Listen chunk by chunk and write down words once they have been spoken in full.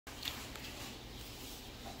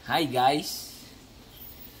Hi guys,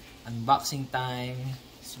 unboxing time.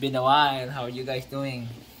 It's been a while. How are you guys doing?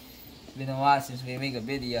 It's been a while since we make a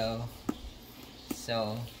video.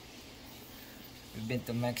 So we've been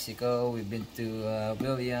to Mexico, we've been to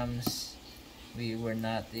Williams. We were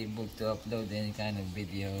not able to upload any kind of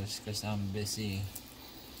videos because I'm busy.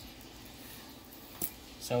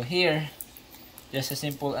 So here, just a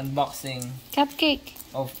simple unboxing Cupcake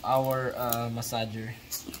of our massager.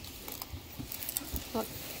 What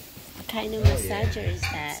kind of massager is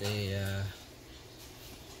that? It's a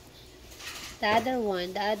The other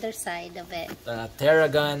one, the other side of it.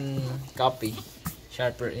 Theragun copy,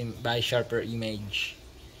 by Sharper Image.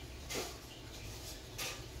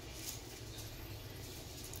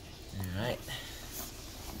 Alright,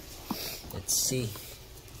 let's see.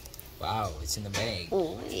 Wow, it's in the bag.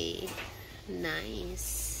 Oh,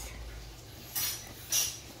 nice.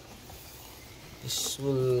 This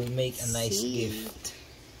will make a nice gift.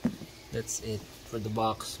 That's it for the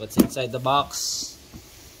box. What's inside the box?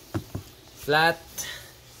 Flat,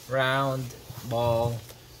 round, ball,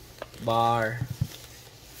 bar,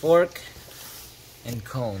 fork, and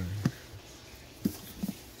cone.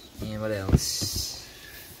 And what else?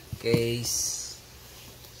 Case,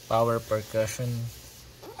 power percussion,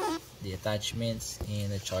 the attachments,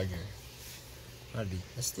 and the charger.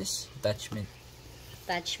 What's this? Attachment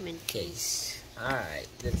Case. Alright,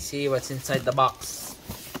 let's see what's inside the box.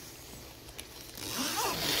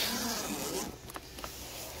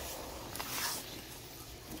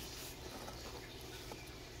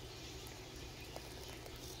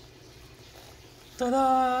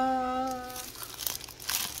 Ta-da!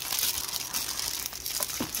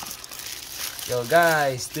 Yo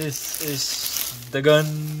guys, this is the gun.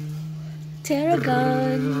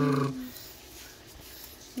 Theragun.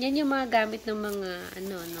 Yan yung mga gamit ng mga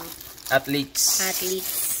Athletes.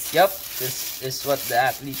 Yup, this is what the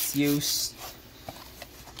athletes use.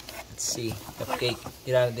 Let's see. Cupcake,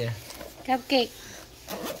 get out of there. Cupcake.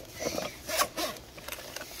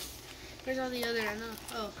 Where's all the other?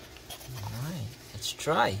 Oh. Alright, let's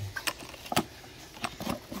try.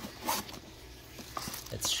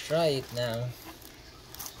 Let's try it now.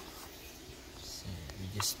 So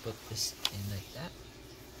we just put this in like that.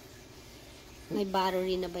 May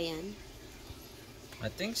battery na ba yan? I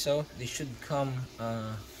think so. They should come.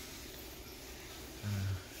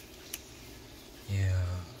 Yeah.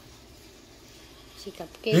 Si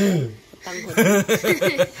Cupcake. Patanghod.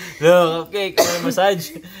 No, Cupcake. Come on,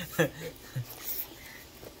 massage.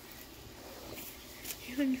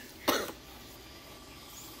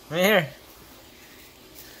 Right here.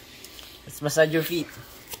 Let's massage your feet.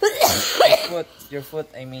 Your foot,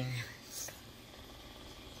 I mean.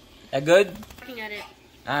 That good? Looking at it.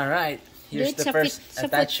 Alright. Here's the Sa first foot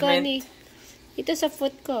attachment. ko, ito sa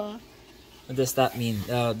foot ko. What does that mean?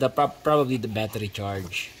 Probably the battery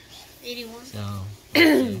charge. 81. So,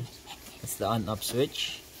 okay. That's the on-off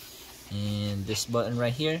switch. And this button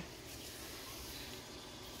right here.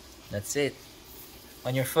 That's it.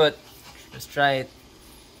 On your foot. Let's try it.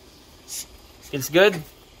 Feels good?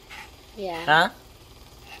 Yeah. Huh?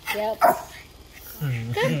 Yep.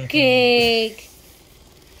 Cupcake.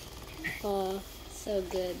 Oh, so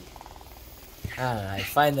good. Alright,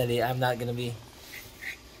 finally, I'm not gonna be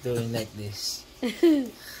doing like this.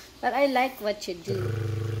 But I like what you do.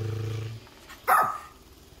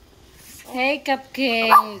 Hey,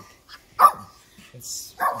 Cupcake.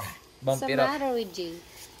 Let's bump What's it the up. matter with you?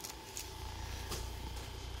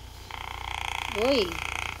 Uy.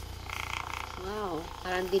 Wow,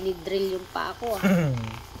 parang dinidrill yung pa ako.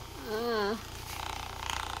 Ah.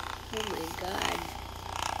 Oh my God.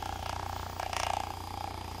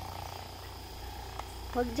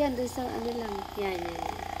 Huwag dyan, doon sa ano lang. Yan.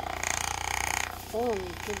 Oh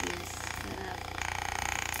my goodness. Sarap.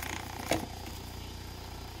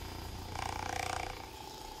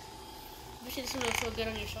 Wish this one would feel good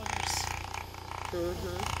on your shoulders. Oh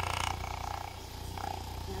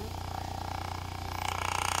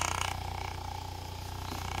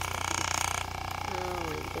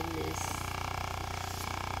my goodness.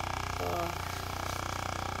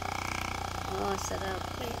 Oh, sarap.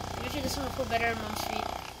 Wait, I bet you this one will feel better on mom's feet.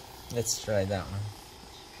 Let's try that one.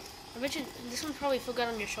 I bet you this one probably feel good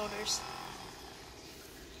on your shoulders.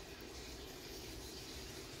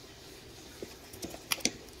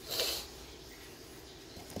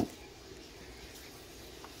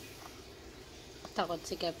 Takot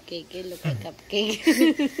si Cupcake. Look at Cupcake.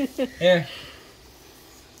 Here.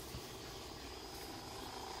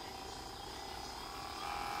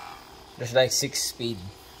 There's like 6 speed.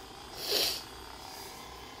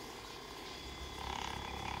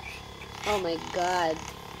 Oh my God.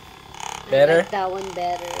 Better? I like that one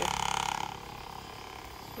better.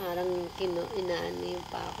 Parang inaano yung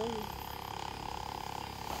pa ako.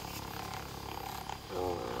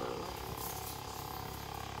 Oh,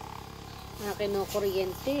 wow.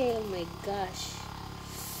 Kinukuryente. Oh my gosh.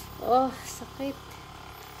 Oh, sakit.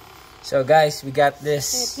 So guys, we got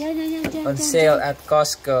this Yan, on sale at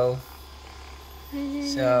Costco.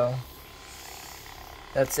 So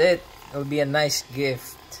that's it. It'll be a nice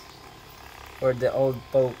gift for the old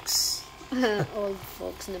folks. Old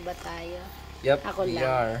folks na ba tayo? Yep, Ako we lang.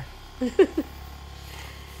 are.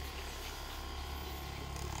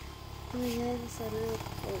 Oh, yan. Sarap.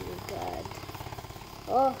 Oh my God.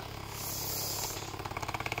 Oh.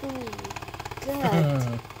 Oh my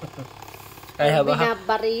God. I have a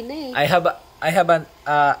binabari na eh. I have an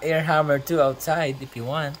air hammer too outside if you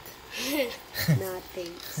want.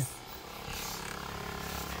 Nothing.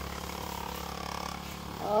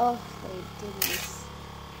 Oh my goodness.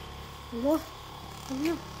 Hello.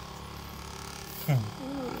 Hello. Oh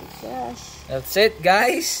my gosh. That's it,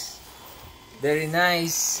 guys. Very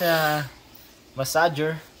nice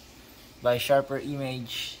massager by Sharper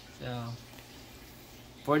Image. So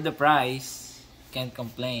for the price, can't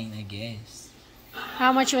complain, I guess.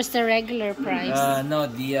 How much was the regular price? No,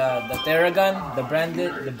 the Theragun, the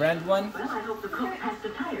brand one.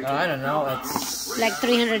 I don't know. It's Like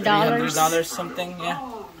 $300. $300 something. Yeah.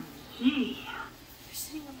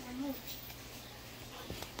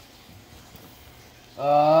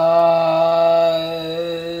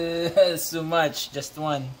 It's too much. Just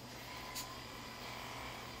one.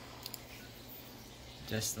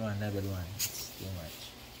 Just one, level one. It's too much.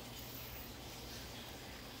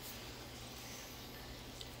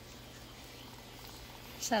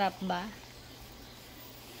 Sarap ba?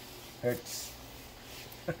 Hurts.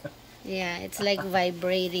 Yeah, it's like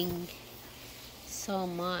vibrating so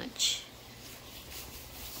much.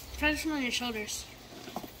 Try this one on your shoulders.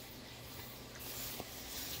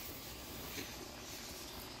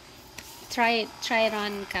 Try it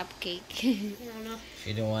on Cupcake. I don't know.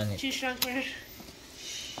 She don't want it. Too strong for her.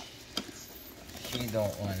 She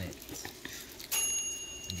don't want it.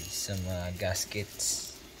 These some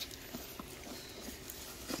gaskets.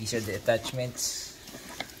 These are the attachments.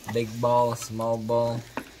 Big ball, small ball.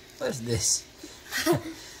 What is this?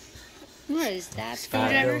 What is that?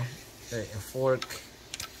 Spatula, a fork,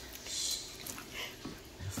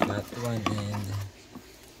 a flat one, and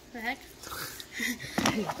The heck?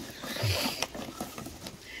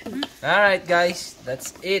 alright guys,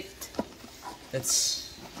 that's it.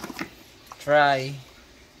 Let's try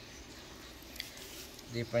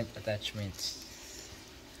different attachments.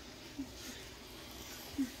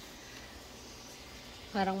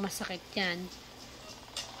 Parang masakit yan.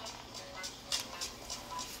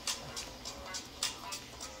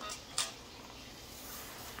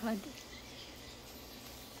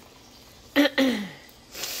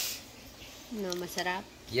 No, masarap.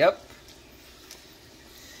 Yep.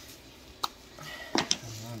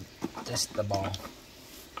 Just the ball.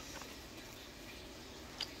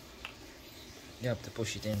 You have to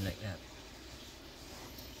push it in like that.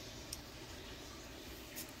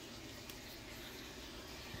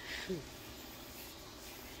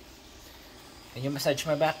 Can you massage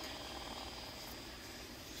my back?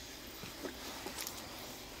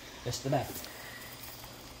 Just the back.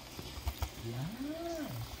 Yeah.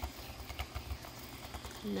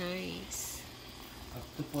 Nice. Up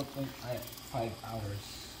to 4.5 hours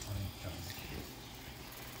on charge.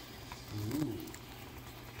 Ooh.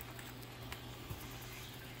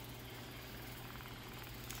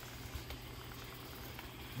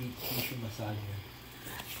 Deep tissue massager.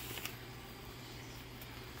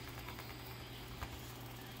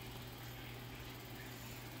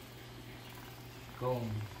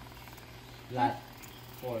 Comb. Flat.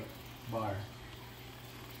 Fork. Bar.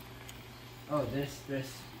 Oh, there's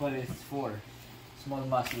what is 4. Small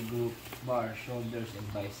muscle group, bar, shoulders,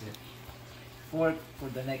 and bicep. Fork for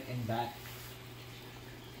the neck and back.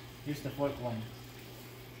 Here's the fork one.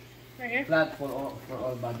 Right here? Flat for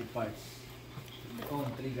all body parts.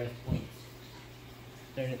 Cone triggers points.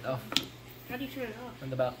 Turn it off How do you turn it off? on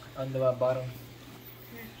the back, on the bottom.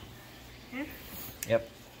 Here? Yep.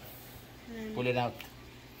 And then Pull it out.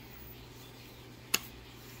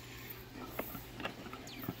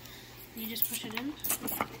 you just push it in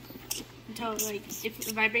until like it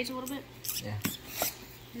vibrates a little bit. Yeah.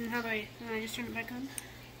 And how do I just turn it back on?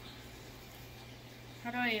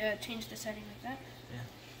 How do I change the setting like that? Yeah.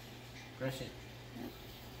 Press it.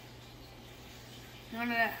 You want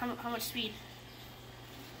that? How much speed?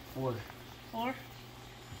 4. 4?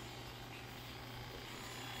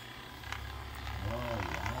 Oh wow.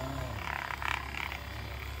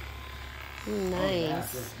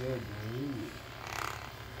 Nice. That's good.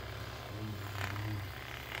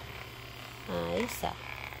 Nice.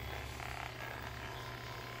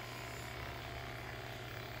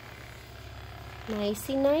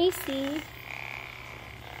 Nicey, nicey.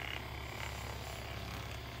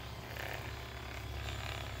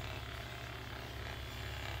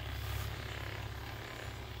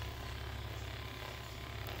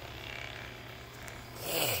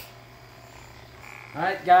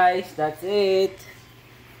 Alright guys, that's it.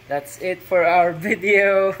 That's it for our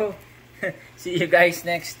video. See you guys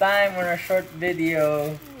next time on a short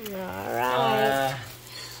video. Alright.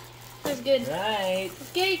 That's good. Right.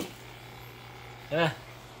 Okay. Ah,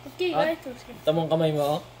 Okay, Ah. guys. tamong kamay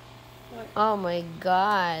mo. Oh. Oh my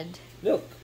God. Look.